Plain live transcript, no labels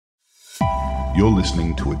You're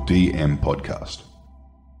listening to a DM podcast.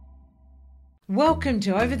 Welcome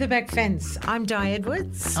to Over the Back Fence. I'm Di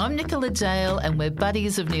Edwards. I'm Nicola Dale, and we're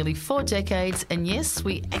buddies of nearly 4 decades. And yes,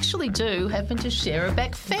 we actually do happen to share a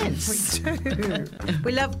back fence. We do.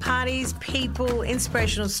 We love parties, people,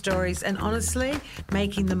 inspirational stories, and honestly,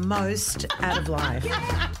 making the most out of life.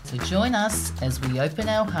 So join us as we open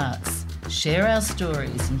our hearts, share our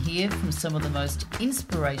stories, and hear from some of the most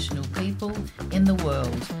inspirational people in the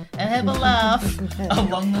world, and have a laugh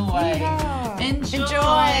along the way. Yeah.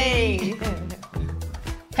 Enjoy.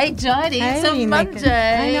 Hey, Jodie, it's a Hey,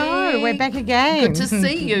 Monday. I know, we're back again. Good to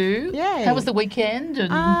see you. Yay. How was the weekend?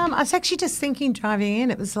 And I was actually just thinking driving in,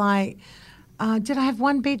 it was like, did I have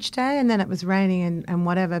one beach day? And then it was raining and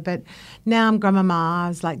whatever. But now I'm grandmama. I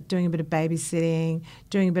was like doing a bit of babysitting,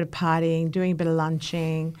 doing a bit of partying, doing a bit of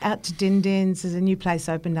lunching. Out to Din Din's. There's a new place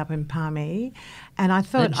opened up in Palmy. And I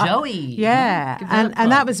thought... The Joey. Yeah. Give that a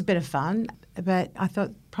And that plug. was a bit of fun. But I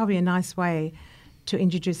thought probably a nice way to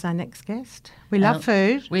introduce our next guest. We love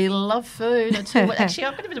food. We love food. I tell you what, actually,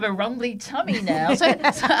 I've got a bit of a rumbly tummy now. So who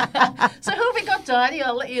have we got, Dottie?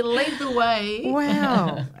 I'll let you lead the way.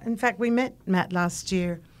 Wow. In fact, we met Matt last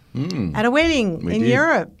year at a wedding in did.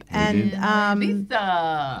 Europe. And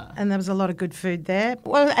Ibiza. and there was a lot of good food there.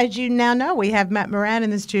 Well, as you now know, we have Matt Moran in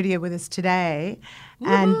the studio with us today.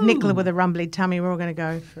 And Nicola with a rumbly tummy. We're all going to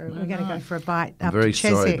go for a bite. I'm up very to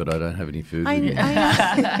sorry, Chiswick. but I don't have any food. I with me.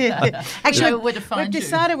 Actually, know where to find we've you.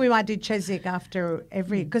 decided we might do Chiswick after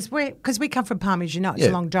every because we come from Palmy, as you know, it's a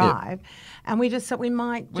Yeah, long drive, and we just thought we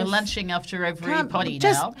might. We're just lunching after every come- potty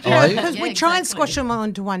just, now. you know, Oh, are you? because Yeah, we try and exactly. squash them all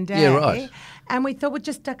into one day. Yeah, right. And we thought we'd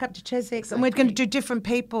just duck up to Chiswick, and we're going to do different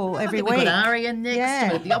people every We've week. got Aria next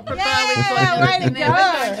Yeah. with the opera bar. Yeah, We've got way everything to there. go.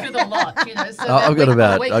 We're going through the lot, you know. So that I've got week-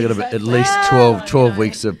 about week I've got is about so at least fun. 12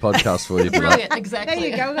 weeks of podcast for you. But Brilliant, There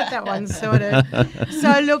exactly. you go, we got that one sorted.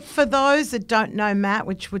 So, look, for those that don't know Matt,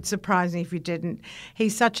 which would surprise me if you didn't,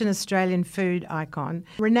 he's such an Australian food icon,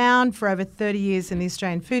 renowned for over 30 years in the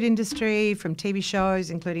Australian food industry, from TV shows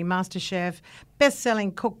including MasterChef,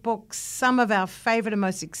 best-selling cookbooks, some of our favourite and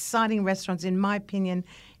most exciting restaurants, in my opinion,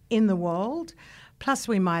 in the world. Plus,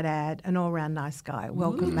 we might add, an all-round nice guy.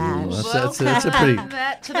 Welcome, Matt. That's a pretty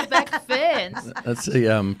That to the back fence. that's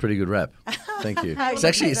a pretty good rap. Thank you.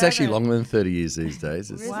 It's actually longer than 30 years these days.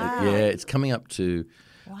 It's, Wow. yeah, it's coming up to.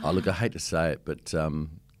 Oh, look, I hate to say it, but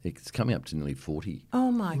it's coming up to nearly 40.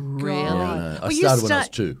 Oh, my God. Really? I Well, you started when I was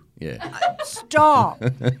start- 2. Yeah. Stop.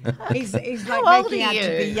 He's like How old making are out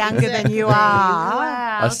to be you? younger than you are.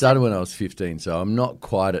 Wow. I started when I was 15, so I'm not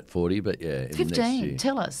quite at 40, but yeah, in the next 15. year.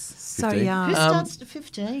 Tell us. So 15. young. Who starts at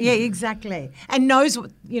 15? Yeah, exactly. And knows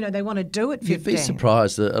what, they want to do at 15. You'd be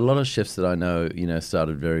surprised that a lot of chefs that I know,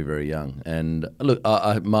 started very, very young. And look,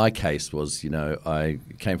 my case was, I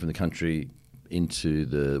came from the country into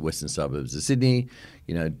the western suburbs of Sydney,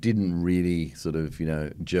 didn't really sort of,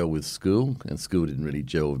 gel with school, and school didn't really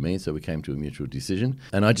gel with me, so we came to a mutual decision.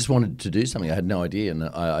 And I just wanted to do something. I had no idea, and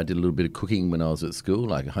I did a little bit of cooking when I was at school,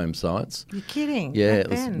 like home science. You're kidding. Yeah, back it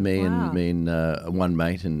was then. me Wow. and one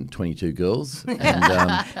mate and 22 girls.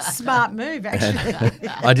 And Smart move, actually.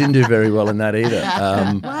 I didn't do very well in that either.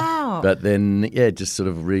 Wow. But then, just sort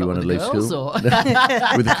of really wanted to leave Girls school. or?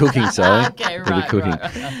 With the cooking, sorry. Okay, With the right, cooking.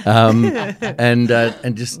 right.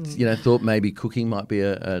 And just, thought maybe cooking might be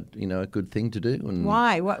a good thing to do. And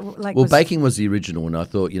Why? What, like, Well, was- baking was the original, and I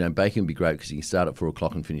thought, baking would be great because you can start at 4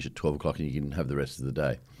 o'clock and finish at 12 o'clock, and you can have the rest of the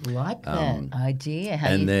day. Like that idea. How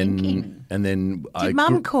you And then, thinking? and then Did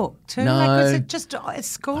Mum cook too? No. Like, was it just at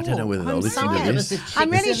school? I don't know whether they'll Home listen to science? this. I'm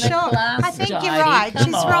really Chicks in the shocked. class, I think you're Jodie, right. come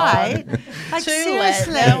She's on. right. Like, Too late.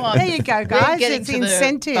 seriously. Now I'm- There you go, We're guys. getting It's to the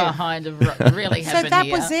incentive. behind of really So happened that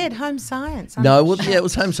here. was it, home science. I'm No, well, shocked. yeah, it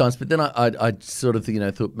was home science, but then I sort of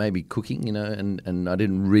thought maybe cooking, and I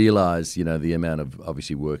didn't realise, the amount of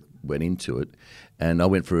obviously work went into it, and I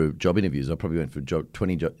went for job interviews. I probably went for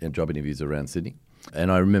 20 job interviews around Sydney,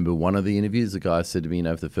 and I remember one of the interviews, the guy said to me,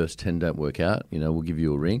 if the first 10 don't work out, we'll give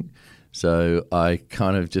you a ring. So I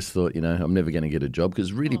kind of just thought, I'm never going to get a job because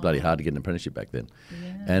it's really bloody hard to get an apprenticeship back then.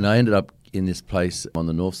 Yeah. And I ended up in this place on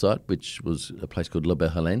the north side, which was a place called La Belle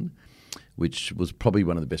Helene, which was probably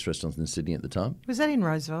one of the best restaurants in Sydney at the time. Was that in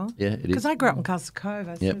Roseville? Yeah, it is. Because I grew up in Castle Cove.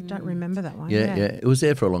 I sort of don't remember that one. Yeah. It was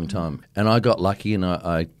there for a long time. And I got lucky and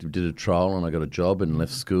I did a trial and I got a job and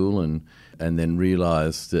left school and then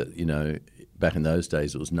realised that, back in those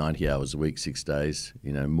days it was 90 hours a week, 6 days,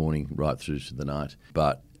 morning right through to the night.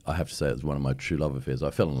 But I have to say it was one of my true love affairs. I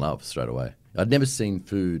fell in love straight away. I'd never seen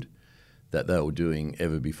food that they were doing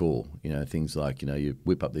ever before. Things like, you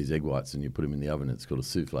whip up these egg whites and you put them in the oven, it's called a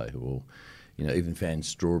souffle. Or, even fanned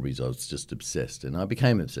strawberries. I was just obsessed, and I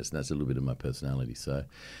became obsessed, and that's a little bit of my personality. So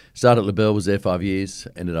started at La Belle, was there 5 years,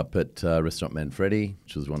 ended up at Restaurant Manfredi,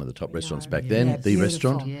 which was one of the top restaurants back then, the beautiful.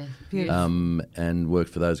 restaurant, Yeah, beautiful. and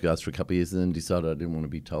worked for those guys for a couple of years, and then decided I didn't want to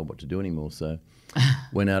be told what to do anymore. So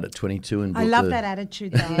went out at 22 and I love that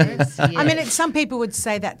attitude, though. Yes, I mean, yes. some people would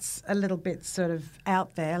say that's a little bit sort of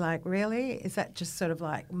out there. Like, really? Is that just sort of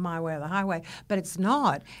like my way or the highway? But it's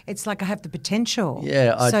not. It's like I have the potential.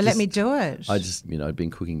 Yeah, So let me do it. I just, I'd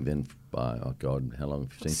been cooking then by, oh God, how long?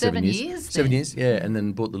 15, 7 years. years 7 then? years, yeah. And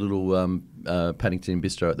then bought the little Paddington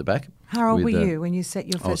bistro at the back. How old with, were you when you set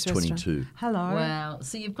your I was first restaurant? 22. Hello. Wow.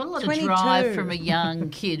 So you've got a lot 22. of drive from a young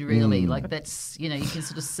kid, really. Like that's, you can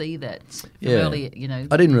sort of see that from early,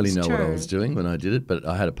 I didn't really know It's what I true. was doing when I did it, but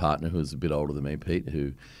I had a partner who was a bit older than me, Pete,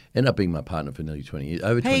 who ended up being my partner for nearly 20 years.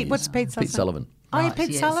 Over 20 Pete, years. what's Pete's Pete last name? Sullivan. Oh, you're Right, Pete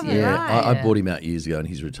yes, Sullivan, Yeah, right. I bought him out years ago, and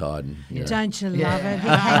he's retired. And, Don't you Yeah. love it? He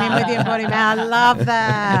came in with you and bought him out. I love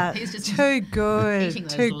that. He's just too good. eating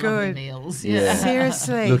those Too lovely good. meals. Yeah.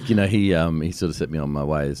 Seriously. Look, he sort of set me on my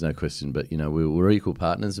way. There's no question, but we were equal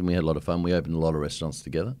partners, and we had a lot of fun. We opened a lot of restaurants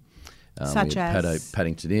together. Such we had as?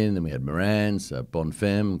 Paddington Inn, then we had Moran's, Bon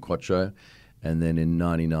Femme, Quattro, and then in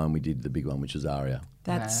 '99 we did the big one, which was Aria.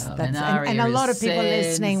 That's Wow. and And a lot Aria of people is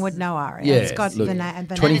listening would know Aria. Yeah, It's got look, the name.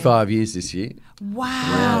 25 years this year.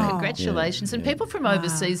 Wow. Congratulations. And people from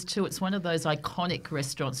overseas too, it's one of those iconic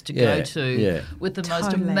restaurants to Yeah, go to yeah. with the most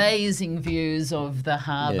Totally. amazing views of the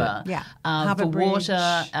harbour. Yeah. Harbour the water,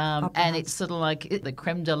 Bridge, and Opera it's sort of like the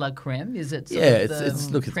creme de la creme, is it? Sort Yeah, of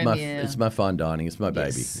the it's my fine dining. It's my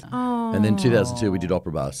baby. Yes. And then 2002 we did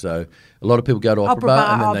Opera Bar. So a lot of people go to Opera, Opera Bar,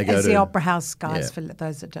 Bar and then they go is to the Opera House, guys, Yeah. for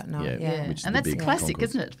those that don't know. Yeah. Yeah. Which is And the that's big classic, concourse.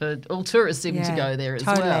 isn't it, for all tourists even to Yeah, go there as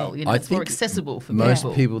totally. well. I It's more think accessible for most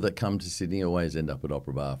people. people that come to Sydney always end up at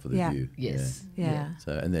Opera Bar for the Yeah. view. Yes. Yeah.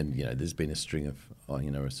 So and then there's been a string of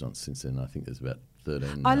restaurants since then. I think there's about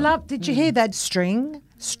 13. I love. Did you hear that string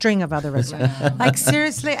of other restaurants? Like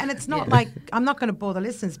seriously, and it's not like I'm not going to bore the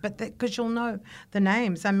listeners, but because you'll know the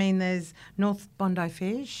names. I mean, there's North Bondi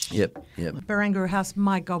Fish. Yep. Barangaroo House.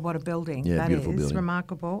 My God, what a building! Yeah, that beautiful is building.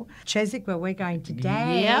 remarkable. Chiswick, where we're going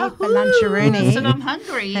today Yahoo! for luncheroony. And I'm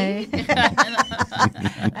hungry. Hey.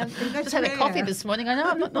 Just had a coffee this morning. I know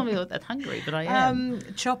I'm not normally that hungry, but I am.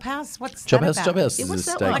 Chop House. What's Chop that House. about? Chop House Yeah, is what's a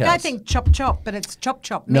that one? steakhouse. Like I think chop, but it's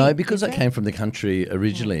chop. No, meat, because is I it? came from the country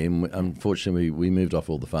originally, and unfortunately we moved off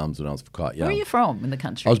all the farms when I was quite young. Where are you from in the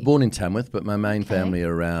country? I was born in Tamworth, but my main family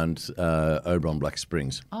are around Oberon, Black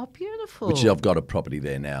Springs, Oh, beautiful. which I've got a property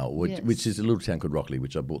there now, which Yes. is a little town called Rockley,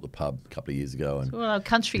 which I bought the pub a couple of years ago. And Well, our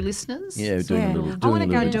country listeners. yeah, doing a little. I Doing want to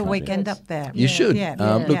go and do a country. weekend up there. You should. Yeah.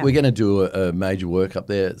 Look, Yeah. we're going to do a major work up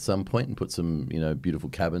there at some point and put some, beautiful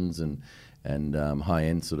cabins and high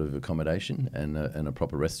end sort of accommodation and a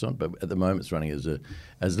proper restaurant. But at the moment, it's running as a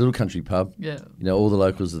little country pub. Yeah. All the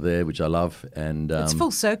locals are there, which I love. And It's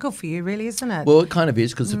full circle for you, really, isn't it? well, it kind of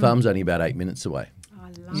is because the farm's only about 8 minutes away. I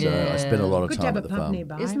love So I spend a lot of Good to time have at a the pub farm.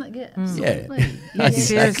 nearby. Isn't it? Yeah, Yeah. absolutely. Yes.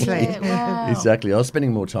 Seriously. Yeah, wow. Exactly. I was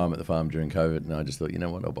spending more time at the farm during COVID, and I just thought, you know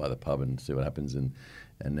what, I'll buy the pub and see what happens. And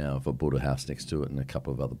now I've bought a house next to it and a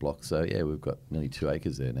couple of other blocks. So, yeah, we've got nearly 2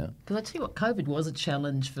 acres there now. Because I tell you what, COVID was a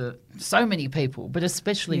challenge for so many people, but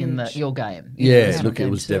especially in your game. Yeah, Your look, it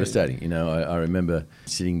game was too. devastating. I remember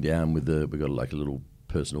sitting down with we got like a little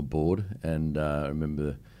personal board, and I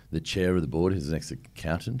remember the chair of the board, who's an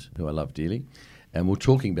ex-accountant, who I love dearly, and we're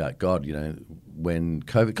talking about God, when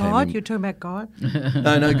COVID came God, in. you're talking about God?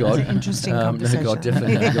 No God. It's an interesting No conversation. God,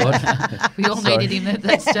 definitely no God. We all Sorry. needed him at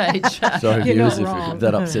that stage. Sorry, You're viewers, not if wrong.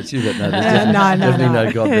 that upsets you, but no, there's No, definitely no.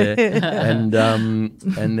 no God there.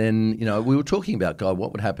 And then we were talking about God.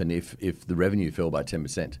 What would happen if the revenue fell by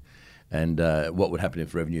 10%, and what would happen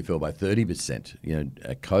if revenue fell by 30%?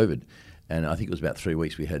 At COVID, and I think it was about 3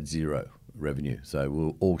 weeks we had zero revenue. So we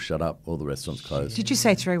were all shut up, all the restaurants closed. Did you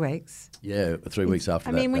say 3 weeks? Yeah, 3 weeks after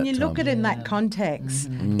I that. mean, when that you look time. at it in that context,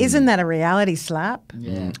 isn't that a reality slap?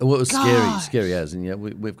 Yeah. Well, it was Gosh. scary as, and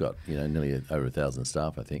we've got nearly over 1,000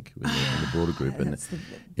 staff, I think, in the broader group, and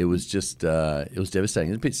it was just it was devastating.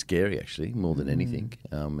 It was a bit scary actually, more than anything,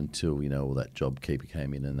 until all that JobKeeper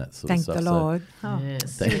came in and that sort Thank of stuff. the So- Lord. Oh.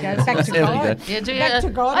 Yes. There we go. Back to There we God. go. Yeah, do Back you-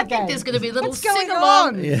 to God I again. think there's going to be a little What's going sing-along.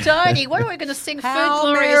 on? Yeah. Tony, what are we going to sing? Hail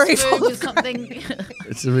Food Mary, Glorious full Food of or something?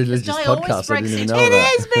 It's a religious Di always podcast. I breaks didn't even into know It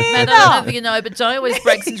that. is me. Man, I don't know if you know, but Di always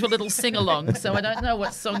breaks into a little sing-along, so I don't know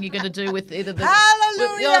what song you're going to do with either the...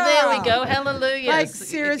 Hallelujah. Oh, there we go. Hallelujah. Like, Yes,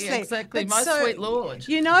 seriously. Exactly. But My so- sweet Lord.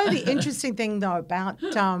 You know the interesting thing though about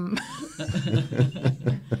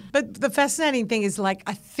but the fascinating thing is, like,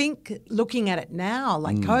 I think looking at it now,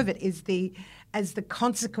 like COVID is the as the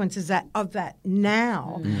consequences of that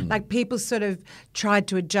now. Like people sort of tried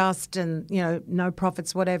to adjust and, no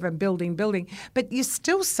profits, whatever, and building. But you're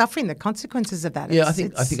still suffering the consequences of that. Yeah, I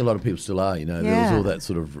think a lot of people still are. There was Yeah. all that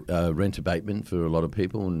sort of rent abatement for a lot of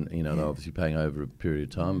people, and they're obviously paying over a period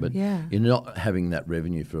of time. But Yeah. you're not having that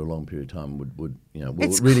revenue for a long period of time will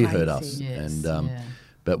It's really hurt crazy. us. Yes, And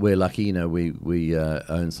but we're lucky. We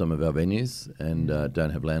own some of our venues and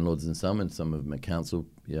don't have landlords in some, and some of them are council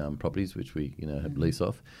properties which we have lease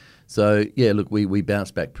off. So yeah, look, we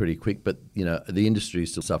bounce back pretty quick, but the industry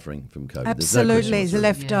is still suffering from COVID. Absolutely, it's There's no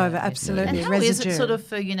question leftover. Yeah. Absolutely, And how residue. is it sort of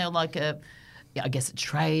for, like I guess a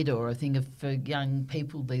trade or a thing for young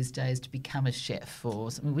people these days to become a chef or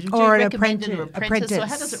something? Would you Or an recommend it, or apprentice, or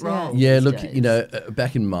how does it roll? Yeah, these look, days?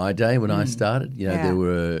 back in my day when I started,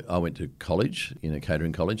 Yeah. I went to college,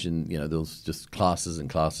 catering college, and there was just classes and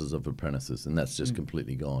classes of apprentices, and that's just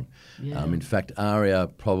completely gone. Yeah. In fact, ARIA,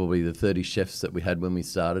 probably the 30 chefs that we had when we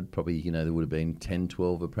started, probably there would have been 10,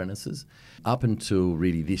 12 apprentices. Up until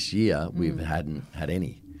really this year, we hadn't had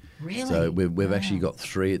any. Really? So we've actually got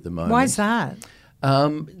 3 at the moment. Why is that?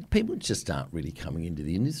 People just aren't really coming into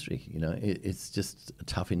the industry. It's just a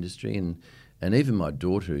tough industry, and even my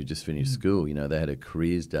daughter who just finished school, they had a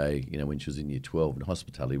careers day, when she was in year 12, and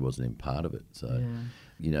hospitality wasn't even part of it. So,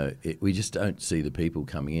 we just don't see the people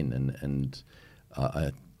coming in, and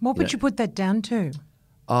What would you put that down to?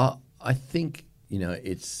 I think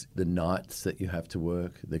it's the nights that you have to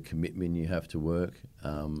work, the commitment you have to work.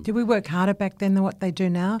 Did we work harder back then than what they do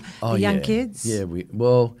now? The young kids?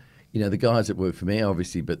 Yeah, the guys that work for me,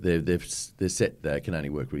 obviously, but they're set. They can only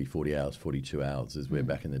work really 40 hours, 42 hours. As where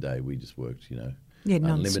back in the day we just worked,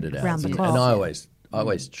 unlimited hours. round the And clock. I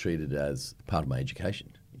always treat it as part of my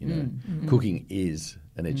education. Cooking is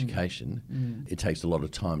an education. It takes a lot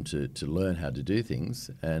of time to learn how to do things,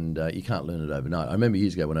 and you can't learn it overnight. I remember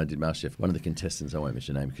years ago when I did MasterChef, one of the contestants, I won't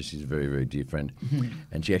mention her name because she's a very, very dear friend,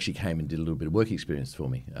 and she actually came and did a little bit of work experience for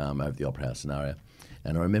me over the Opera House scenario.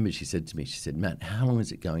 And I remember she said to me, Matt, how long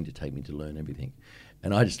is it going to take me to learn everything?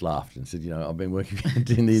 And I just laughed and said, I've been working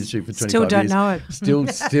in the industry for 25 Still don't years. know it.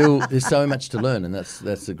 Still, there's so much to learn, and that's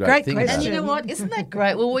the great thing question. about And you it. know what? Isn't that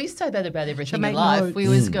great? Well, we say that about everything in make life. notes. We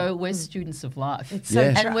always go, we're students of life. It's so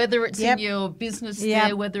Yeah. true. And whether it's Yep. in your business Yep.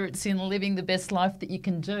 there, whether it's in living the best life that you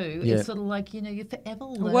can do, Yeah. it's sort of like, you're forever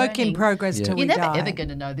learning. A work in progress till we You're never die. ever going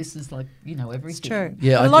to know this is like, everything. It's true.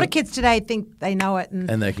 Yeah, But I a lot think- of kids today think they know it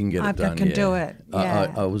and they can get it I done. can yeah. do it.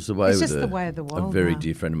 Yeah. I was away It's with just the way of the a world very now.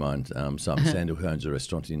 dear friend of mine, Simon Sandel, who owns a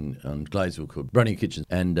restaurant on Glaze called Brownie Kitchen,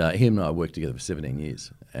 and him and I worked together for 17 years.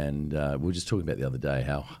 And we were just talking about the other day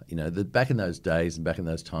how back in those days and back in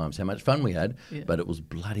those times, how much fun we had, but it was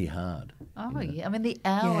bloody hard. Oh, yeah. I mean, the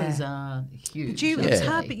hours Yeah. are huge. But it's Yeah.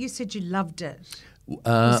 hard, but you said you loved it.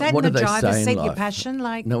 Was that What in do the they driver's say in seat, life? your passion?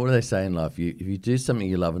 Like, No, what do they say in life? If you do something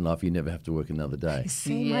you love in life, you never have to work another day.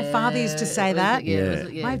 see, my father used to say Yeah, that.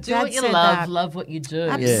 Yeah. My Do dad what you said love, that. love what you do.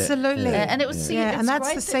 Absolutely. Yeah. And it was Yeah, it's and that's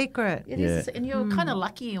great the that- secret. It is, Yeah. and you're kind of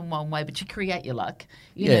lucky in one way, but you create your luck.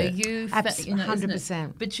 Yeah. You Abs- isn't it?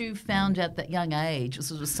 100%. But you found out that young age was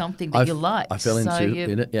sort of something that you liked. I fell into so you,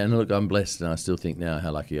 it. Yeah, and look, I'm blessed, and I still think now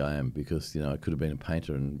how lucky I am because I could have been a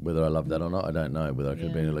painter, and whether I love that or not, I don't know. Whether I could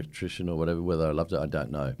have been an electrician or whatever, whether I loved it, I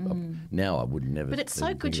don't know. Now I would never. But it's so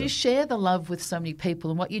even good. think You of it. share the love with so many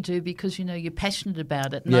people and what you do because you're passionate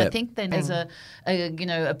about it. And Yeah. I think then as a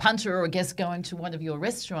punter or a guest going to one of your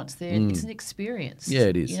restaurants, there it's an experience. Yeah,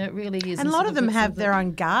 it is. It really is. And a lot of them have their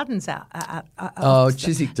own gardens out. Oh,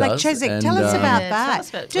 Chiswick Like does. Chiswick, and, tell us about Yeah, that. tell us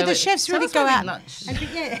about- Do the wait, chefs tell really us go where we out? lunch. And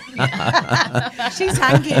yeah. She's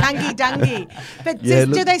hungry, dungy. But Yeah,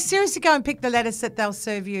 do look- they seriously go and pick the lettuce that they'll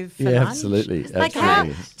serve you for Yeah, lunch? absolutely, Like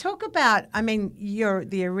absolutely. talk about, you're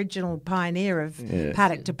the original pioneer of Yeah.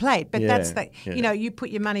 paddock to plate, but Yeah, that's yeah. you put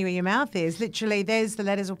your money where your mouth is. Literally, there's the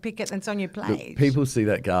lettuce, or pick it and it's on your plate. Look, people see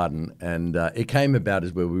that garden, and it came about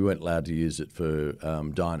as where we weren't allowed to use it for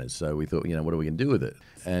diners. So we thought, what are we going to do with it?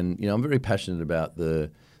 And I'm very passionate about the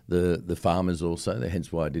farmers also.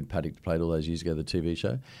 Hence why I did Paddock to Plate all those years ago, the TV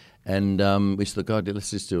show. And we thought, God,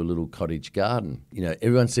 let's just do a little cottage garden.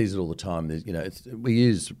 Everyone sees it all the time. We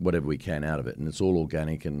use whatever we can out of it, and it's all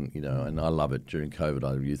organic. And and I love it. During COVID,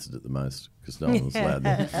 I used it the most because no one was allowed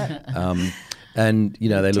there. And they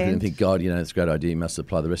look at it and think, God, it's a great idea. You must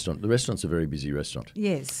supply the restaurant. The restaurant's a very busy restaurant.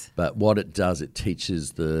 Yes. But what it does, it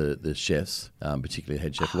teaches the chefs, particularly the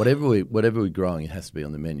head chef, whatever we're growing, it has to be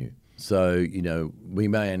on the menu. So, you know, we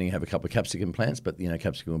may only have a couple of capsicum plants, but, you know,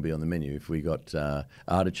 capsicum will be on the menu. If we got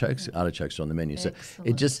artichokes are on the menu. So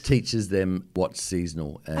it just teaches them what's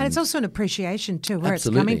seasonal. And it's also an appreciation too, where it's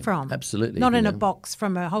Absolutely. coming from. Absolutely. Not You in a know. box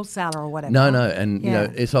from a wholesaler or whatever. No, and, you Yeah.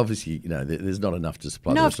 know, it's obviously, you know, there's not enough to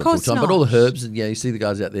supply No, the of restaurant course full time. But all not. the herbs, and, you see the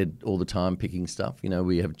guys out there all the time picking stuff. You know,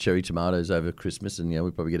 we have cherry tomatoes over Christmas, and, you know,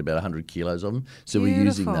 we probably get about 100 kilos of them. So we're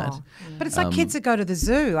using that. Beautiful. But it's like kids that go to the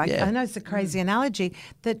zoo. yeah. I know it's a crazy analogy,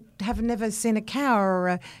 that have never seen a cow or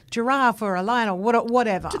a giraffe or a lion or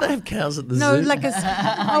whatever. Do they have cows at the No, zoo? like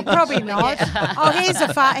oh, probably not. Oh, here's the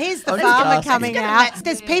just farmer asking. coming out.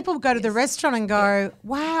 There's people go to the restaurant and go,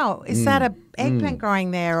 "Wow, is that a eggplant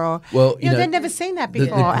growing there?" Or Well, you know, they've never seen that the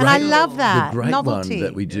before, and I great- love that The great novelty. one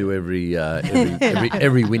that we do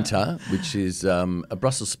every winter, which is a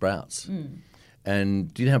Brussels sprouts.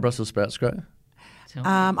 And do you know how Brussels sprouts grow?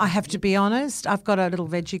 I have to be honest. I've got a little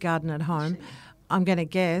veggie garden at home. I'm going to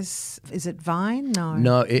guess, is it vine? No.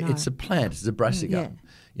 No, it's a plant. It's a brassica. yeah.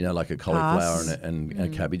 You know, like a cauliflower Grass. and a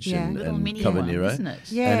cabbage Yeah. and, Little and mini habanero. one, isn't it?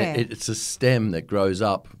 Yeah. And it's a stem that grows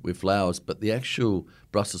up with flowers, but the actual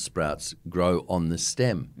Brussels sprouts grow on the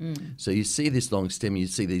stem. So you see this long stem, you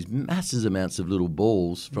see these massive amounts of little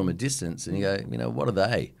balls from a distance, and you go, you know, what are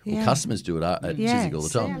they? Yeah. Well, customers do it at Chiswick all the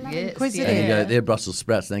time. Inquisitive. And you go, they're Brussels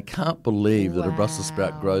sprouts. And they can't believe that a Brussels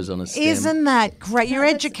sprout grows on a stem. Isn't that great? You're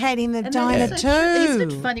educating the And diner that's too. so true.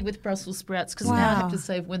 Isn't it funny with Brussels sprouts? Because now I have Wow. to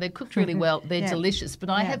say, when they're cooked really well, they're Yeah. delicious. But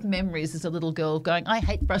I Yeah. have memories as a little girl going, I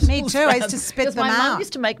hate Brussels Me too. sprouts. I used to spit 'Cause them my mum out.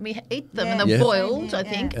 used to make me eat them, Yeah. and they're Yeah. boiled, I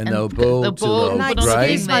think. And they were boiled they're till boiled, they And I put on a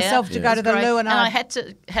excused thing there. myself to go to the Great. loo, and and I had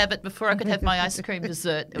to have it before I could have my ice cream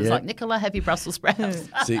dessert. It was Yeah. like, Nicola, have your Brussels sprouts.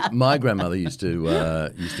 See, my grandmother used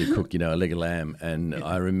to cook, you know, a leg of lamb, and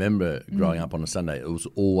I remember growing up on a Sunday, it was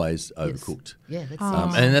always overcooked. Yeah, that's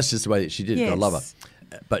And that's just the way that she did it. I love Yes.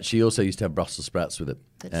 her. But she also used to have Brussels sprouts with it.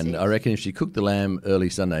 That's and it. I reckon if she cooked the lamb early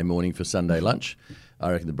Sunday morning for Sunday lunch,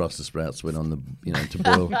 I reckon the Brussels sprouts went on the, you know, to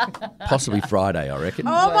boil possibly Friday, I reckon.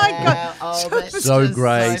 Oh my God. Oh, that's So just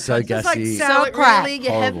grey, so funny. gassy. so- So it Sauerkraut. really, you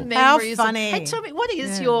have Horrible. memories. How of- funny. Hey, tell me, what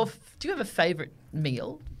is do you have a favourite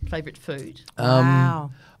meal, favourite food?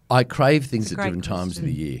 Wow. I crave things It's a at great different times of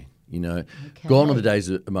the question. year. You know, gone are the days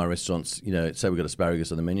of my restaurants. You know, say we've got asparagus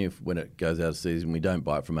on the menu. When it goes out of season, we don't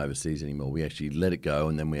buy it from overseas anymore. We actually let it go,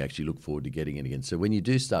 and then we actually look forward to getting it again. So when you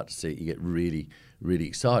do start to see it, you get really, really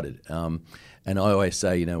excited. And I always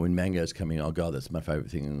say, you know, when mangoes come in, oh God, that's my favourite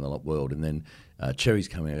thing in the world. And then cherries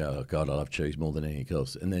come in, I go, oh God, I love cherries more than anything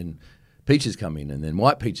else. And then peaches come in, and then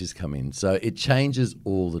white peaches come in. So it changes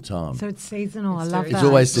all the time. So it's seasonal. I It's love very that. It's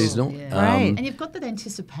always seasonal. Yeah. Right. And you've got that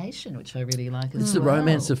anticipation, which I really like. It's the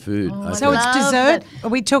romance of food. I So it's love dessert. that. Are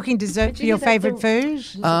we talking dessert for you your hear that, favourite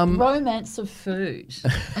the- food? Romance of food.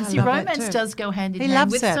 And see, love that romance too. does go hand in He hand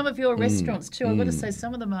loves with it. some of your restaurants too. I've got to say,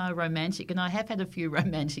 some of them are romantic, and I have had a few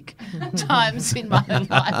romantic times in my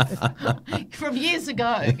life from years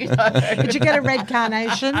ago. You know. Did you get a red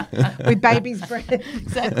carnation with baby's breath?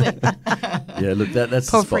 Exactly. Yeah, look, that's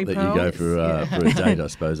the Porphyry spot that you go pearls. for a date, I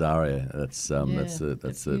suppose. Aria, that's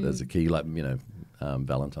that's a key. Like, you know,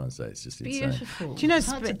 Valentine's Day. It's just insane. Beautiful. Do you know?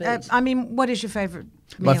 Hard to beat. I mean, what is your favourite?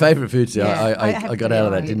 My meal? favourite food. See, Yeah, I have got to out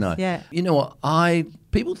of be that, didn't I? honest. Yeah. You know what?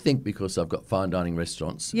 People think because I've got fine dining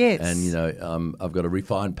restaurants. Yes. And you know, I've got a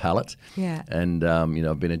refined palate. Yeah. And you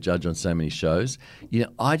know, I've been a judge on so many shows. You know,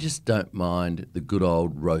 I just don't mind the good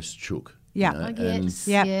old roast chook. Yeah. You know, Oh, yes,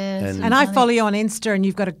 Yeah. yes. And And I follow you on Insta, and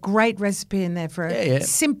you've got a great recipe in there for a Yeah.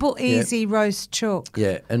 simple, easy roast chook.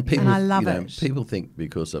 Yeah, and people, I love you know, it. people think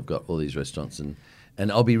because I've got all these restaurants and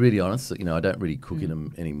I'll be really honest, that, you know, I don't really cook in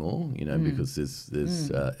them anymore, you know, because there's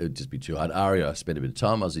it would just be too hard. Aria, I spent a bit of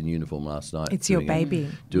time. I was in uniform last night. It's your doing baby.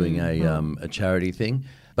 doing a charity thing,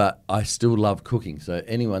 but I still love cooking. So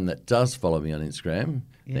anyone that does follow me on Instagram,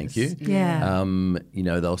 thank you. Yeah. You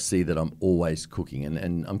know, they'll see that I'm always cooking,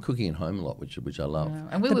 and I'm cooking at home a lot, which I love.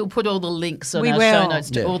 And we will put all the links on We our will. show notes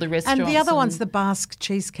to Yeah. all the restaurants. And the other one's the Basque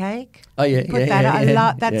cheesecake. Oh yeah, Put yeah, that. yeah, I yeah,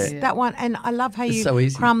 love that's yeah. that one, and I love how It's you so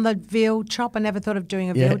easy. crumb the veal chop. I never thought of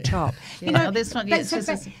doing a Yeah. veal chop. Yeah. You know, Oh, this one, but yes, so, this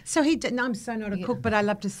is- so he did. No, I'm so not a cook, but I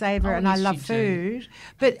love to savour Oh, and I yes, love you do. food.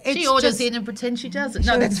 But it's She orders just, in and pretends she doesn't.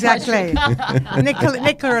 No, that's exactly. Right.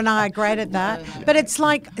 Nicola and I are great at that. But it's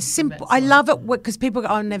like simple. I love it because people go,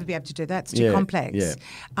 "I'll never be able to do that. It's too Yeah, complex."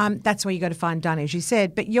 yeah. That's where you go to find done, as you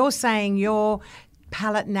said. But you're saying your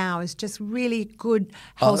palate now is just really good,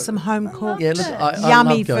 wholesome home cooked, Yeah, look, I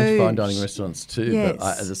yummy love going food. to fine dining restaurants too, Yes.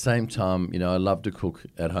 but at the same time, I love to cook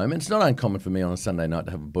at home. And it's not uncommon for me on a Sunday night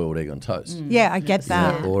to have a boiled egg on toast. Yeah, I get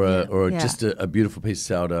that. Or Yeah. just a beautiful piece of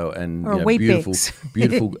sourdough and Or a Weet beautiful, Bix.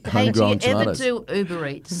 beautiful Hey, do you homegrown ever tomatoes. do Uber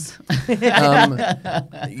Eats?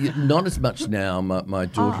 Not as much now. My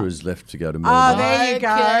daughter has left to go to Oh, Melbourne. there you go.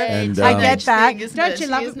 And, I um, get that. Thing, isn't Don't it? you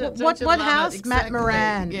love Isn't it? Don't What you what love it? house? Matt Exactly.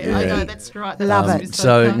 Moran. Yeah, I know, that's right. That Love must it. be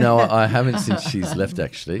So fun. no, I haven't since she's left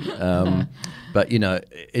actually. But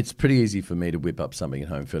it's pretty easy for me to whip up something at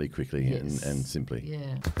home fairly quickly Yes. and simply.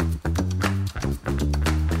 Yeah.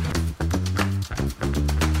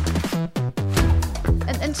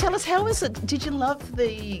 And tell us, how is it? Did you love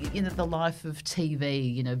the the life of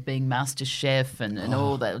TV? Being Master Chef and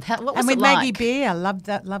all that. What was And with it Maggie like? Beer, I love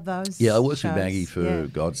that. Love those. Yeah, I worked shows. with Maggie for Yeah.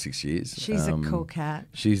 God 6 years. She's a cool cat.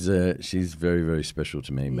 She's very very special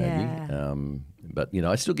to me, Maggie. Yeah. But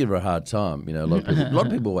I still give her a hard time. A lot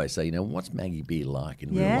of people always say, what's Maggie Beer like in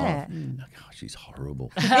real Yeah. life? Like, oh, she's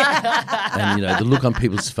horrible. And the look on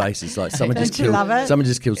people's faces, like someone Don't just you killed love it? someone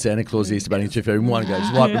just killed Santa Claus, the Easter Bunny, and Tooth Fairy, and one goes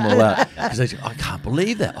wipe them all out because they say, I can't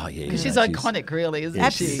believe that. Oh yeah, She's iconic, really, isn't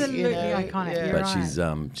she? Absolutely iconic. Yeah. You're But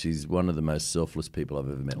right. she's one of the most selfless people I've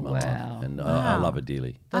ever met in my Wow. life, and I love her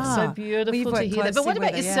dearly. That's Ah. so Well, beautiful you've to worked hear that. But what closely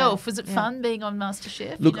about with her, yourself? yeah. Was it Yeah. fun being on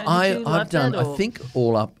MasterChef? Look, did I've you love done. that, I or- think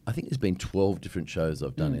all up. I think there's been 12 different shows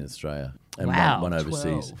I've done in Australia and Wow, one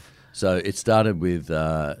overseas. 12. So it started with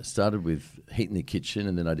Heat in the Kitchen,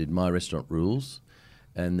 and then I did My Restaurant Rules,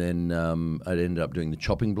 and then I ended up doing the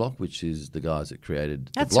Chopping Block, which is the guys that created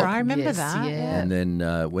That's the block. right. I remember Yes, that. yeah. And then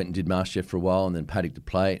went and did MasterChef for a while, and then Paddock the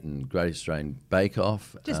Plate and Great Australian Bake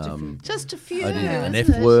Off. Just a few. I did an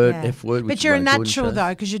isn't F it? word, Yeah. F word. Which But is you're a one of Gordon's natural shows. though,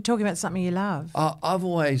 because you're talking about something you love.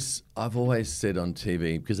 I've always said on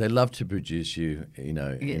TV, because they love to produce you,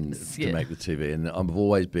 Yes, to yeah. make the TV, and I've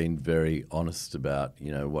always been very honest about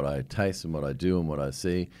what I taste and what I do and what I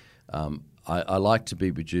see. I like to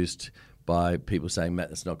be produced by people saying, Matt,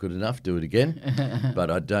 that's not good enough, do it again. But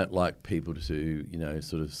I don't like people to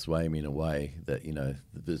sort of sway me in a way that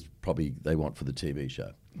there's probably they want for the TV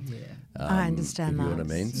show. Yeah. I understand if that. you know what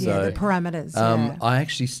I mean. Yeah, So, the parameters. Yeah. I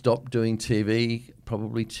actually stopped doing TV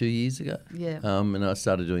probably 2 years ago. Yeah. And I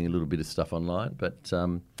started doing a little bit of stuff online, but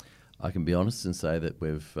I can be honest and say that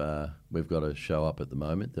we've got a show up at the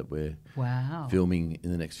moment that we're Wow. filming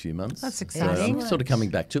in the next few months. That's So exciting. I'm sort of coming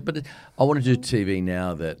back to it, but I want to do TV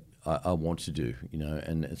now that I want to do,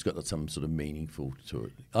 and it's got some sort of meaningful to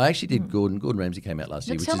it. I actually did Gordon Ramsay came out last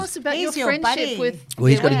Now year, which tell is us about He's your your friendship buddy. with. well,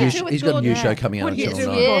 he's got a what new do you do with he's got a new Gordon? show coming out What on do you Channel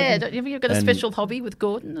do? 9. Yeah, you've got a And- special hobby with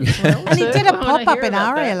Gordon as well. And he did a I wanna pop-up hear in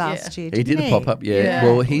about Aria that, last year, He did a pop up, yeah. Yeah.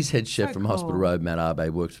 Well, he's head chef So from Hospital cool. Road. Matt Arbe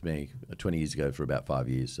worked for me 20 years ago for about 5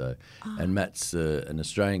 years. So, and Matt's an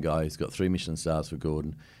Australian guy. He's got 3 Michelin stars for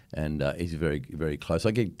Gordon, and he's very very close.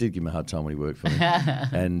 I did give him a hard time when he worked for me.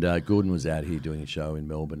 And Gordon was out here doing a show in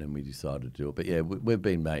Melbourne, and we decided to do it. But yeah, we've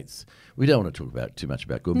been mates. We don't want to talk about too much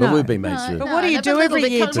about Gordon, but No. we've been mates. No, for- But no, what do you that's a do little every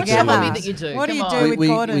bit year kind of- together? What's the hobby that you do? What do you Come do on. with we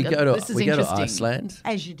Gordon? go This is to interesting. Iceland.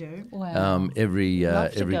 As you do. Wow. Every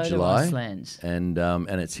Love to go to July, Iceland. and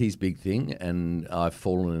it's his big thing, and I've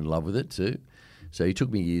fallen in love with it too. So he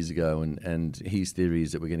took me years ago, and his theory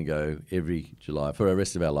is that we're going to go every July for the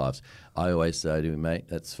rest of our lives. I always say to him, mate,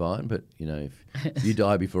 that's fine, but if you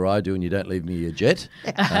die before I do and you don't leave me a jet,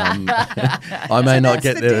 I may not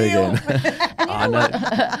get the there deal. again. I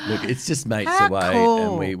know. Look, it's just mates How away,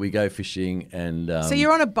 cool. and we go fishing, and So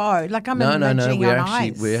you're on a boat, like I'm no. imagining We on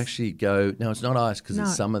actually ice. we actually go. No, it's not ice because No.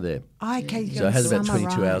 it's summer there. Okay, you So go it has about summer,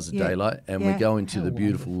 22 right. hours of Yeah. daylight, and Yeah. we go into the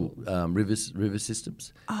beautiful river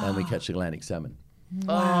systems, and we catch Atlantic salmon.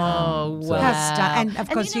 Oh, wow. How and of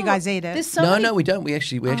course you know guys what? eat it. There's so No, many- no, we don't. We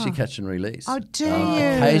actually catch and release. Oh, do you?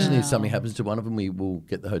 Occasionally, if something happens to one of them, we will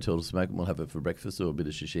get the hotel to smoke, and we'll have it for breakfast or a bit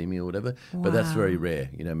of sashimi or whatever. But that's Wow. very rare,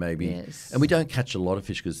 maybe. Yes. And we don't catch a lot of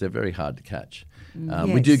fish because they're very hard to catch.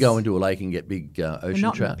 We do Yes. go into a lake and get big They're ocean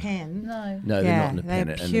not in a trout. pen. No. No, they're Yeah, not in a they're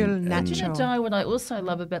pen. pure Do you natural. know, Di, what I also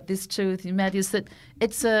love about this too with you, Matt, is that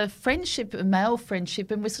it's a friendship, a male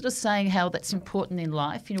friendship, and we're sort of saying how that's important in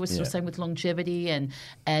life. We're sort of saying with longevity and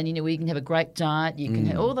we can have a great diet, you can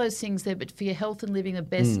have all those things there, but for your health and living the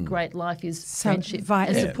best great life is friendship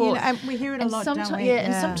and Yeah. support. And we hear it a lot, don't we? Yeah,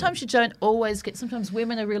 and sometimes you don't always get. Sometimes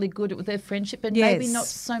women are really good with their friendship, and maybe Yes. not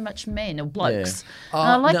so much men or blokes. Yeah. And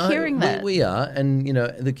I like No, hearing that. We are, and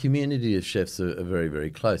the community of chefs are very, very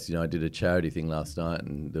close. I did a charity thing last night,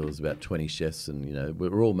 and there was about 20 chefs, and we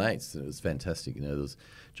were all mates. And it was fantastic. There was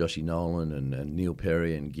Joshy Nolan and Neil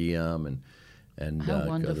Perry and Guillaume And How God,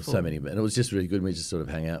 wonderful. there's so many, and it was just really good. And we just sort of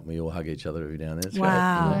hang out and we all hug each other every now and then. It's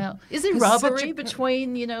Wow. great, Wow. Is there It's such rivalry a-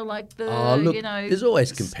 between, like the, Oh, look, there's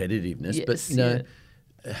always s- competitiveness, but yes,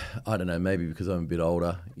 I don't know, maybe because I'm a bit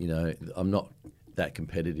older, I'm not that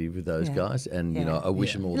competitive with those guys, and I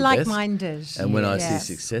wish them all the best. Like-minded. And when I see Yes.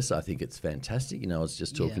 success, I think it's fantastic. I was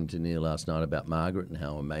just talking to Neil last night about Margaret and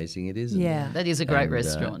how amazing it is. Yeah. That is a great and,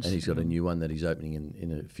 restaurant. and he's got a new one that he's opening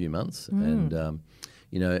in a few months, and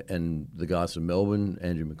and the guys from Melbourne,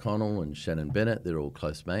 Andrew McConnell and Shannon Bennett, they're all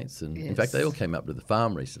close mates, and in fact they all came up to the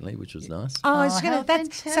farm recently, which was nice. Oh, I was Oh, gonna. how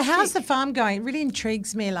So how's the fantastic. farm going? It really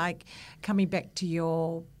intrigues me. Like coming back to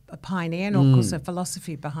your pioneer and of course the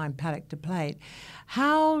philosophy behind paddock to plate.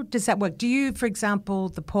 How does that work? Do you, for example,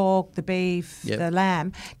 the pork, the beef, Yep. the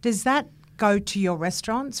lamb, does that go to your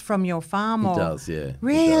restaurants from your farm? It does, yeah. It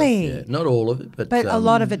Really? does, yeah. Not all of it, but a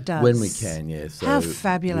lot of it does. when we can, yeah. So How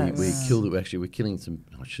fabulous. We killed it. Actually, we're killing some.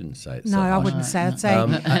 I shouldn't say it. No, so I harsh. wouldn't say. I'd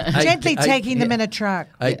say gently taking them in a truck.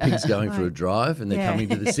 8 pigs going for a drive, and they're Yeah. coming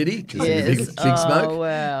to the city to see Yes. the big smoke. Oh,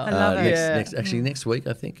 wow. I love it. Next week,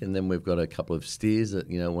 I think, and then we've got a couple of steers that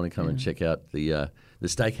want to come and check out the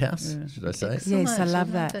steakhouse. Should I say? Excellent. Yes, I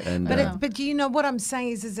love that. And, But you know what I'm saying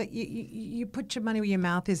is that you put your money where your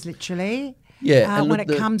mouth is, literally. Yeah, and when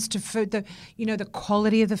look, it comes to food, the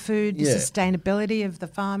quality of the food, the Yeah. sustainability of the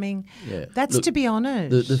farming, Yeah. that's Look, to be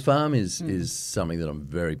honoured. The farm is something that I'm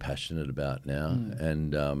very passionate about now,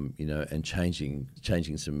 and and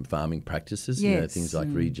changing some farming practices. Yes. Things like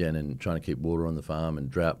regen and trying to keep water on the farm and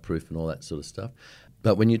drought proof and all that sort of stuff.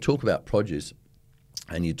 But when you talk about produce,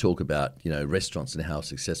 and you talk about restaurants and how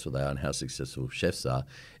successful they are and how successful chefs are,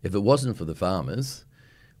 if it wasn't for the farmers,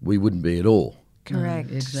 we wouldn't be at all. Correct.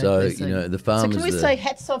 Exactly. So the farmers. So can we say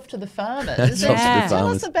hats off to the farmers? Hats off to the Tell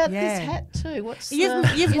farmers. us about Yeah. this hat too. What's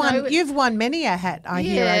You've won many a hat, I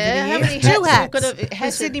hear, Yeah, over how the many years. hats? 2 We've hats. got a The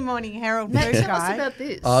hat- Sydney Morning Herald Matt, food tell us guy. about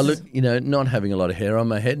this. Oh, look, not having a lot of hair on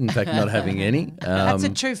my head. In fact, not having any. That's a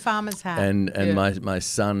true farmer's hat. And my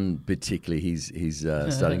son particularly, he's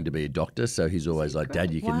starting to be a doctor, so he's always like,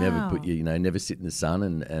 Dad, you can never Wow. put never sit in the sun,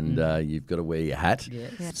 and you've got to wear your hat.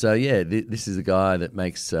 Yes. Yeah. So this is a guy that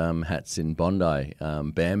makes hats in Bondi.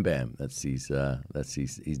 Bam Bam, that's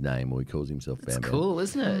his name, or he calls himself Bam It's Bam. cool,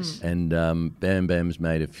 isn't it? And Bam Bam's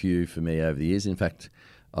made a few for me over the years. In fact,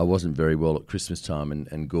 I wasn't very well at Christmas time,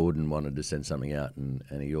 and Gordon wanted to send something out, and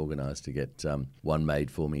he organised to get one made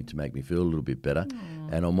for me to make me feel a little bit better.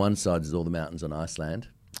 And on one side is all the mountains on Iceland,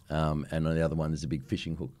 and on the other one there's a big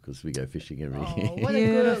fishing hook because we go fishing every Oh, year. what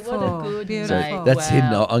Beautiful, a good beautiful. mate. So that's Wow.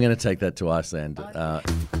 hidden. I'm going to take that to Iceland.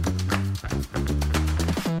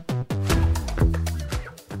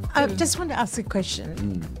 I just want to ask a question.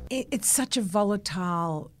 Mm. It's such a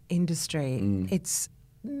volatile industry. Mm. It's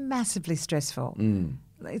massively stressful.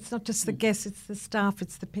 It's not just the guests, it's the staff,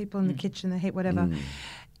 it's the people in the kitchen, the heat, whatever.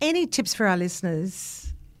 Any tips for our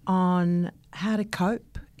listeners on how to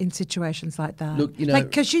cope in situations like that? Look,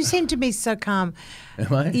 because you seem to be so calm.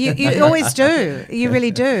 Am I? You always do. You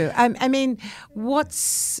really do. I mean,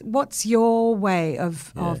 what's your way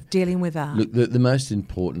of dealing with that? Look, the most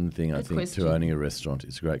important thing I Good think question. to owning a restaurant,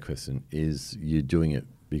 it's a great question, is you're doing it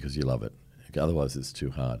because you love it. Otherwise, it's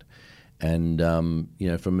too hard. And,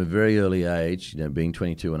 from a very early age, being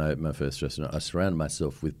 22 when I opened my first restaurant, I surrounded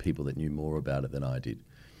myself with people that knew more about it than I did.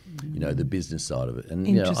 The business side of it. And, I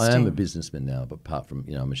am Interesting. a businessman now, but apart from,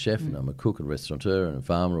 I'm a chef and I'm a cook and restaurateur and a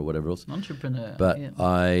farmer or whatever else. Entrepreneur. But yeah.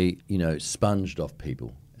 I, sponged off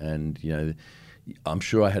people. And, I'm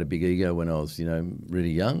sure I had a big ego when I was, really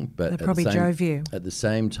young. But That probably drove you. At the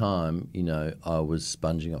same time, I was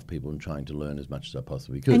sponging off people and trying to learn as much as I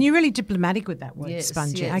possibly could. And you're really diplomatic with that word, Yes,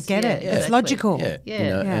 sponging. yes, I get yeah, it. It's exactly. logical. Yeah,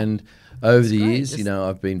 Yeah. Yeah. And over the great. years, Just-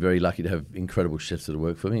 I've been very lucky to have incredible chefs that have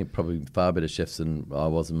worked for me, probably far better chefs than I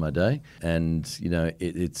was in my day. And,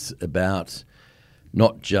 it's about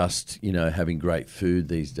not just, having great food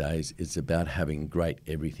these days, it's about having great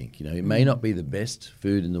everything. It may not be the best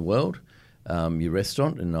food in the world, your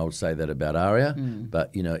restaurant, and I would say that about Aria,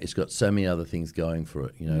 but, it's got so many other things going for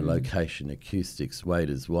it, location, acoustics,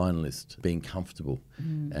 waiters, wine list, being comfortable,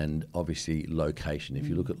 and obviously location. If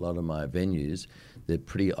you look at a lot of my venues, they're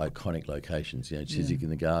pretty iconic locations, Chiswick in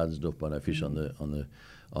the Gardens, North Bono Fish on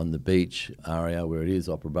the beach, Aria where it is,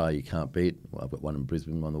 Opera Bar you can't beat. Well, I've got one in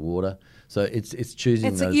Brisbane on the water. So it's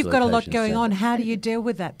choosing those You've got a lot locations. going So on. How do you deal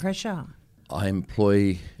with that pressure? I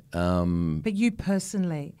employ But you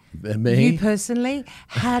personally, Me?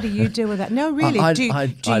 how do you deal with that? No, really. Do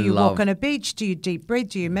you love- walk on a beach? Do you deep breathe?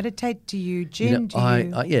 Do you meditate? Do you gym?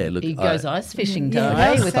 Look, He goes ice fishing, Yeah,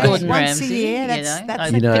 guy, well, with so Gordon once a Ramsay. year, you that's- know. that's I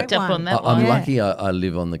a good picked up one. on that I'm one. lucky I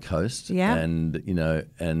live on the coast, Yeah. and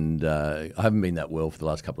I haven't been that well for the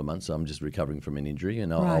last couple of months, so I'm just recovering from an injury,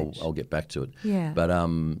 and Right. I'll get back to it. Yeah. But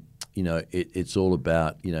it's all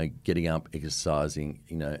about getting up, exercising,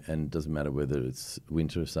 and it doesn't matter whether it's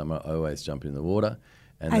winter or summer. I always jump in the water.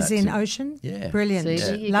 And As that's in it. ocean? Yeah. Brilliant. See,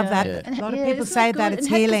 there you Love go. that. Yeah. A lot of Yeah, people isn't say that that good? it's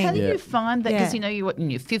And healing. How do Yeah. you find that? Because Yeah. you're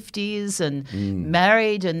in your 50s and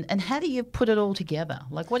married, and how do you put it all together?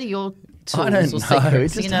 Like, what are your tools I don't or know.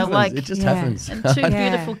 secrets? It just you know, happens. like It just Yeah. happens. and two Yeah.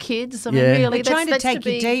 beautiful kids. I mean, Yeah. really, We're trying to that's take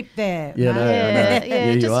be, you deep there. Yeah, no? no, I know. Yeah,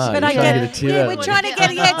 Yeah, you just- are. But You're I trying to get get a tear yeah, out we're of me. trying to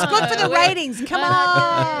get it's good for the ratings. Come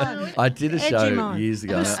on. I did a show Edgemont. years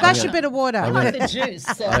ago. Splash a bit of water. I like the juice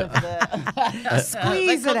out of the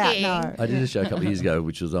Squeeze it out. No. I did a show a couple of years ago,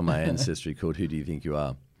 which was on my ancestry, called "Who Do You Think You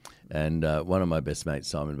Are?" And one of my best mates,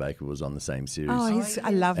 Simon Baker, was on the same series. Oh,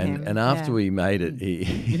 I love him. And after Yeah. we made it,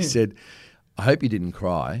 he said, "I hope you didn't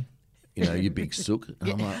cry. You big sook." And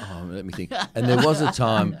I'm like, "Oh, let me think." And there was a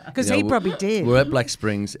time 'Cause he probably did. We're at Black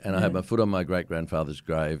Springs, and I had my foot on my great grandfather's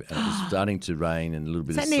grave, and it was starting to rain and a little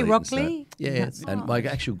bit Is of that near sleet and snow. Rockley? Yeah, That's and my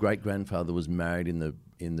actual great grandfather was married in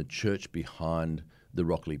the church behind the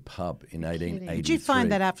Rockley pub in 1883. Did you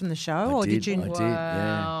find that out from the show, or did you? I did,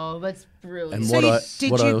 yeah. Wow, that's brilliant. And So what you- I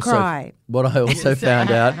did what I you also, cry? What I also found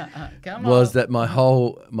out Come was on. that my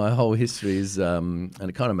whole history is, and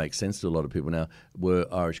it kind of makes sense to a lot of people now, were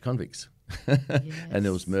Irish convicts. And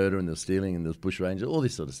there was murder, and there was stealing, and there was bushranger, all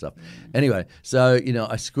this sort of stuff. Anyway, so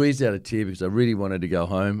I squeezed out a tear because I really wanted to go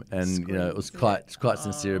home, and it was quite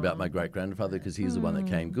sincere about my great grandfather, because he was the one that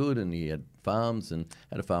came good, and he had farms and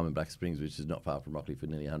had a farm in Black Springs, which is not far from Rockley, for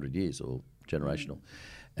nearly 100 years, or generational.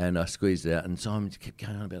 And I squeezed it out, and Simon kept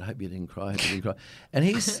going on about, "I hope you didn't cry, I hope you didn't cry." And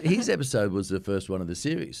his episode was the first one of the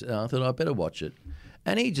series, and I thought I better watch it.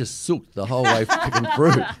 And he just sooked the whole way freaking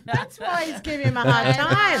through. That's why he's giving him a hard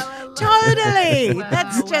time. Totally.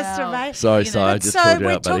 That's just amazing. Sorry, Si, I But just so called you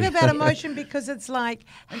we're out, buddy. talking about emotion because it's like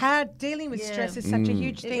how dealing with stress is such a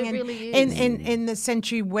huge thing, It really and is. in the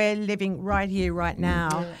century we're living right here, right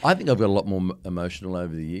now. I think I've got a lot more emotional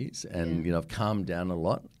over the years, and I've calmed down a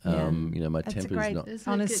lot. My That's a temper's great not.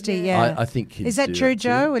 honesty. good, Yeah, I think kids is that do true, that too.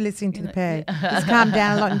 Joe? We're listening to the pair. He's calmed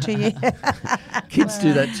down a lot in 2 years. Kids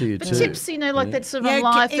do that to you too. Tips, like that sort of Yeah,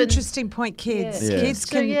 life. interesting point. Kids, Yeah. kids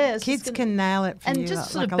So, can yeah, it's kids just can nail it for and you.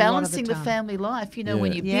 just sort like of a lot balancing the time. family life, when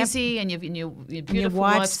you're Yep. busy and your beautiful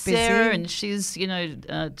wife's wife Sarah, busy. and she's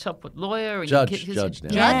top lawyer and Judge your now. judge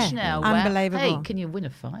Yeah, now. Wow. unbelievable. Hey, can you win a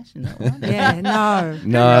fight in that one? Yeah, no.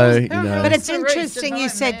 No, But it's The roost interesting. at You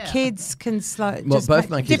home said there. kids can slow. Well, just both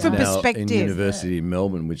my make kids are different now in perspective. university in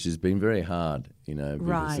Melbourne, which has been very hard, because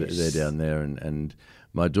Right. they're down there. And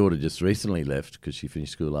my daughter just recently left because she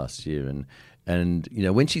finished school last year. And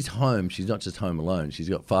when she's home, she's not just home alone. She's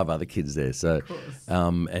got 5 other kids there. So,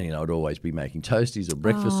 I'd always be making toasties or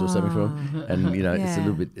breakfast or something for them. And it's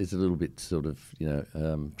a little bit sort of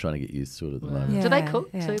trying to get used to it at the moment. Yeah. Do they cook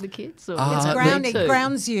yeah. to the kids? Or It's Me grounding. too. It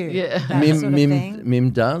grounds you. Yeah. that sort of thing. Mim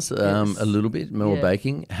does a little bit more Yeah.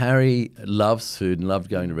 baking. Harry loves food and loved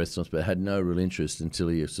going to restaurants, but had no real interest until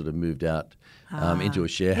he sort of moved out into a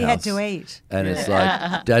share He house. had to eat. And it's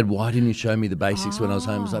like, "Dad, why didn't you show me the basics when I was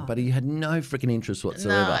home?" It's like, "But he had no freaking interest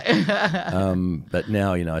whatsoever." But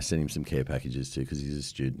now, I send him some care packages too, because he's a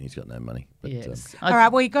student. He's got no money. But, Yes. All right.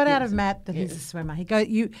 Well, you got out of Matt that he's a swimmer. He go.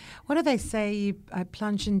 What do they say? I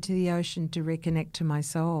plunge into the ocean to reconnect to my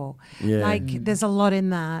soul. Yeah. Like there's a lot in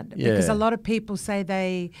that because Yeah. a lot of people say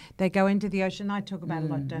they go into the ocean. I talk about it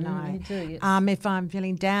a lot, don't I? you do, yes. If I'm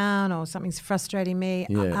feeling down or something's frustrating me,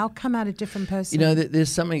 Yeah. I'll come out a different person. There's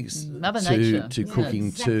something Mother Nature. to Yeah. cooking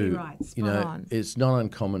Exactly too. right. Spot on. It's not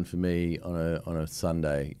uncommon for me on a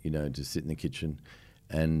Sunday, to sit in the kitchen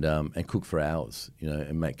and cook for hours,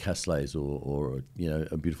 and make casseroles or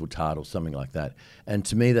a beautiful tart or something like that. And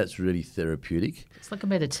to me, that's really therapeutic. It's like a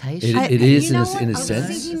meditation. It is you know in a what? I was sense.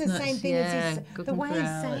 thinking the Isn't same it? thing Yeah, as the cooking way for he's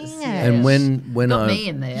hours. saying Yeah. it. And when Got I me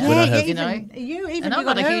in there. when I Yeah, have- you know. you even And you I'm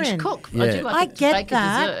not a her huge in. cook. Yeah. I do like I to get bake a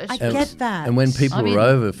that. dessert. I get that. And when people I mean- are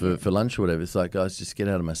over for lunch or whatever, it's like, guys, just get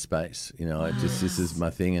out of my space. This is my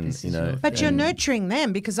thing, and This is your But you're and- nurturing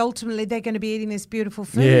them because ultimately they're going to be eating this beautiful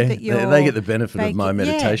food Yeah, that you're. they get the benefit of my baking. Yeah.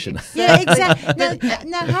 meditation. Yeah, exactly.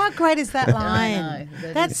 now, how great is that line? know. That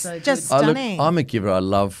is That's so good. just stunning. I'm a giver. I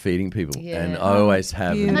love feeding people, Yeah. and I always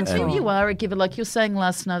have. beautiful. And I Beautiful. think you are a giver. Like you're saying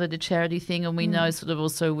last night at a charity thing, and we know sort of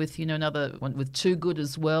also with another one with Too Good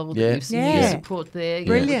as well. Yeah. That you've seen Yeah. your support there.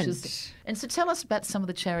 Brilliant. Which is, And so tell us about some of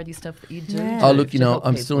the charity stuff that you do. Yeah. Oh, look, to help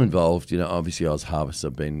I'm people. still involved. Obviously I was Harvest.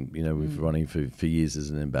 I've been, we've running for years as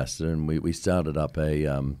an ambassador, and we started up a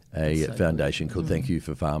foundation called Thank You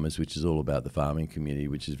for Farmers, which is all about the farming community,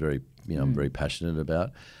 which is very, I'm very passionate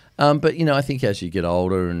about. But, I think as you get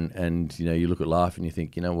older and you look at life and you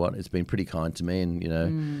think, you know what, it's been pretty kind to me,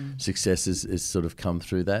 and, success has sort of come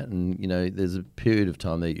through that. And, there's a period of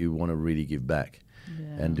time that you want to really give back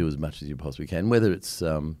and do as much as you possibly can, whether it's,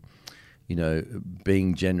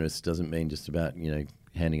 being generous doesn't mean just about,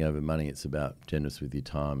 handing over money. It's about generous with your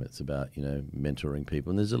time. It's about, mentoring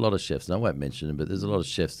people. And there's a lot of chefs, and I won't mention them, but there's a lot of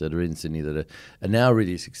chefs that are in Sydney that are now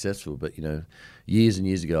really successful. But, years and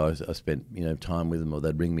years ago, I spent, time with them, or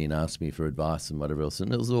they'd ring me and ask me for advice and whatever else.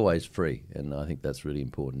 And it was always free. And I think that's really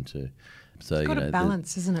important too. So, It's got a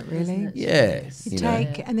balance, isn't it, really? Yeah. You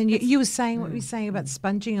take, and then you were saying what you were saying about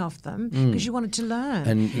sponging off them because you wanted to learn.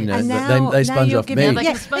 And, now, they sponge you're off giving- me.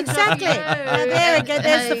 Yeah, sponge off exactly. you. Now, there again,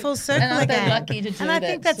 there's the full circle and again. they're lucky to do and I that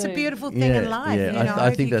think that's a too. beautiful thing in life. Yeah, I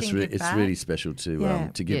if think you that's can give it's back. really special to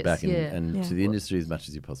give Yes, back and, yeah. and Yeah. to the industry as much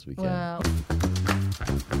as you possibly can. Wow.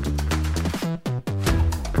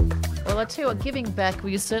 Well, I tell you what, giving back, well,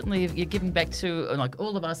 you're giving back to like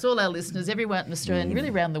all of us, all our listeners, everyone in Australia and really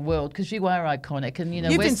around the world, because you are iconic. And,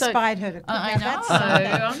 You've we're inspired her to cook. I Now, know. That's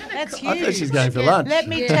I'm gonna That's cook- huge. I thought she's going for lunch. Let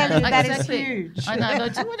me tell you, that is huge. I know,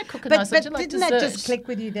 but I do want to cook a But, nice, I do but like didn't that just dessert. click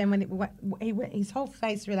with you then when his whole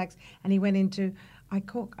face relaxed and he went into, I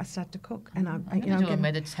cook, I start to cook, and I'm gonna do a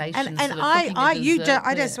meditation And sort of cooking a I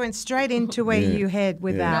dessert, just yeah. went straight into where you head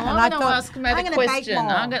with that. Now, And I I want to thought, ask Matt I'm a gonna bake question. more.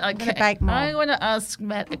 I'm going I'm gonna bake more. I want to ask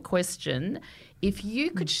Matt a question. If you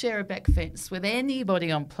could share a back fence with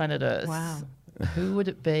anybody on planet Earth, Wow. who would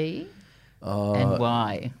it be and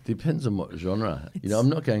why? Depends on what genre. I'm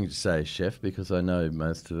not going to say chef because I know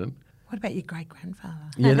most of them. What about your great grandfather?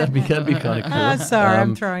 Yeah, that'd be kind of cool. Oh, sorry,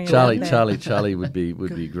 I'm throwing it Charlie. out there. Charlie would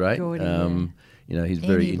be great. Gordy, He's a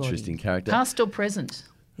very Anybody. interesting character. Past or present?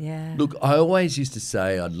 Yeah. Look, I always used to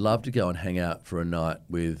say I'd love to go and hang out for a night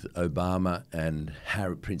with Obama and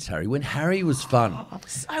Prince Harry. When Harry was fun,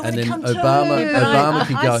 I and wanna then come Obama, too, but Obama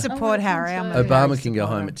can I go. support Harry. I'm a Obama Harry can go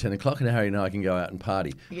home supporter. at 10 o'clock, and Harry and I can go out and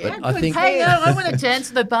party. But I think Hey, I want to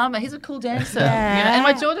dance with Obama. He's a cool dancer. Yeah. And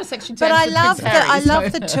my daughter's actually But I danced with love Prince Harry. I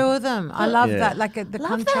love so- the two of them. I love Yeah. that, like the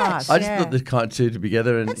contrast. I just yeah. put the kind two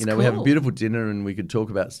together, and That's we have a cool. beautiful dinner, and we could talk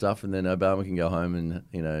about stuff, and then Obama can go home, and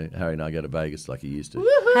Harry and I go to Vegas like he used to.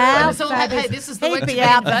 How And it's all, fabulous. hey, this is the He'd way be to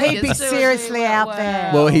out. be in He'd be Vegas, too, seriously wow. out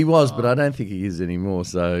there. Well, he was, but I don't think he is anymore.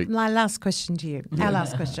 So My last question to you. Our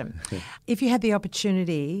last question. If you had the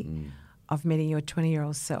opportunity of meeting your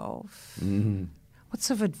 20-year-old self, what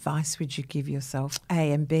sort of advice would you give yourself?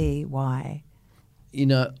 A and B, why?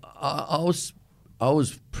 I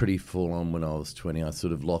was pretty full on when I was 20. I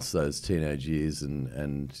sort of lost those teenage years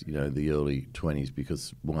and the early 20s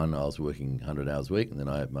because, one, I was working 100 hours a week, and then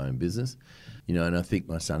I had my own business. And I think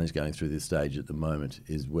my son is going through this stage at the moment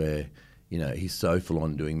is where, he's so full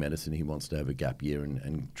on doing medicine, he wants to have a gap year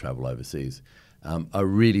and travel overseas. I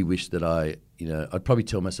really wish that I'd probably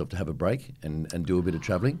tell myself to have a break and do a bit of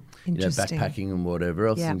travelling, Interesting. backpacking and whatever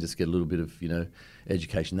else, Yeah. and just get a little bit of,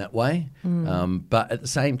 education that way. But at the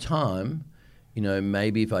same time,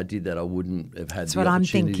 maybe if I did that, I wouldn't have had That's the what I'm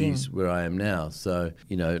opportunities thinking. where I am now. So,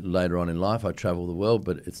 later on in life, I travel the world,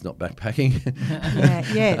 but it's not backpacking.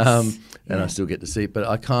 Yes. And I still get to see it. But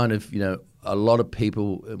I kind of, a lot of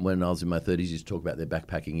people, when I was in my 30s, used to talk about their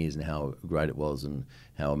backpacking years and how great it was and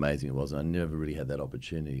how amazing it was. And I never really had that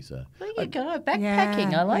opportunity. So, There you go,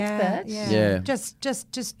 backpacking. I like that. Yeah. Just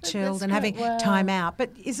chilled that's and having great. Wow. time out.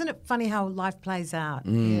 But isn't it funny how life plays out?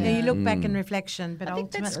 You look back in reflection, but I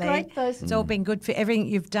think that's ultimately great, though. it's all been good for everything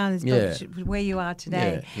you've done has Yeah. got you where you are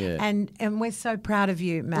today. Yeah. And we're so proud of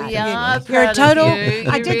you, Matt. We You- are You're a proud of total. you.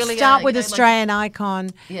 I You did really start are, with like- Australian icon.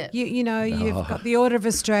 Yeah. You've got the Order of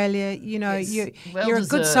Australia. It's well You're a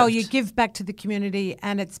good soul. deserved. You give back to the community,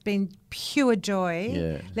 and it's been pure joy.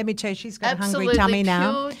 Yeah. Let me tell you, she's got Absolutely a hungry tummy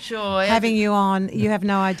now. pure joy. Having you on, you have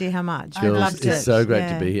no idea how much. I've Jules, loved it. it's so great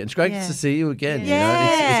Yeah. to be here. It's great Yeah. to see you again.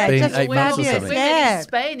 Yeah, It's just been 8 months or fabulous. something. We Yeah. met in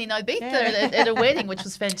Spain, in Ibiza, at a wedding, which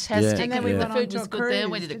was fantastic. Yeah. And then we Yeah. went The on food to was a good there.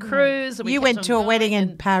 We cruise, did a didn't we? cruise. And we You kept went on to a wedding going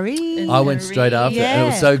in Paris. and- I went straight after. Yeah. And it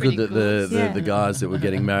was so Pretty good that cool. Yeah. the guys that were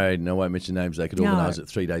getting married, and I won't mention names, they could No. organise it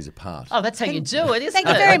 3 days apart. Oh, that's how you do it, isn't Thank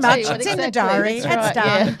you it? very I'll tell much. what, It's in the exactly. diary. That's It's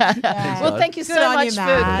right, done. yeah. Well, thank you Good so on much you, for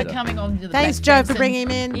Matt. coming on to the Thanks, Back Joe, Fence for bringing him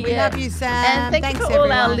in. We Yeah. love you, Sam. And thank you Thanks, for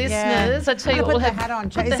all our everyone. Yeah. listeners. I tell you, I'm we'll gonna put have the hat on.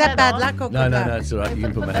 put Is the that hat bad on. luck or good No, luck? it's all right. You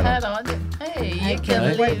can put my the hat hat on. on. Hey, you Okay.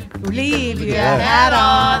 can leave Leave your your hat hat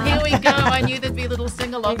on. on. Here we go. I knew there'd be a little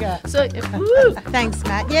sing along. There So, woo. Thanks,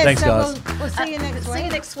 Matt. Yes, Thanks, so guys. we'll see you next week. See you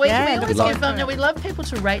next week. Yeah, We always good give luck. we love people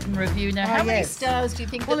to rate and review. Now, how many yes. stars do you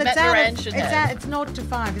think Well, that it's Matt out Moran of, should it's, have? it's 0 to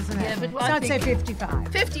 5, isn't it? Yeah, but so I I'd say think 55.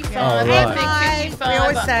 55. Oh, I right. think High, 55. we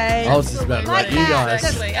always say. I was just about Like right. You that. guys.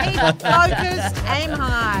 Just Exactly. keep focused, aim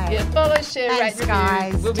high. Yeah, follow, share, Thanks, rate,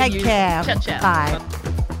 guys. review. We'll be Take you. care. Ciao, ciao. Bye.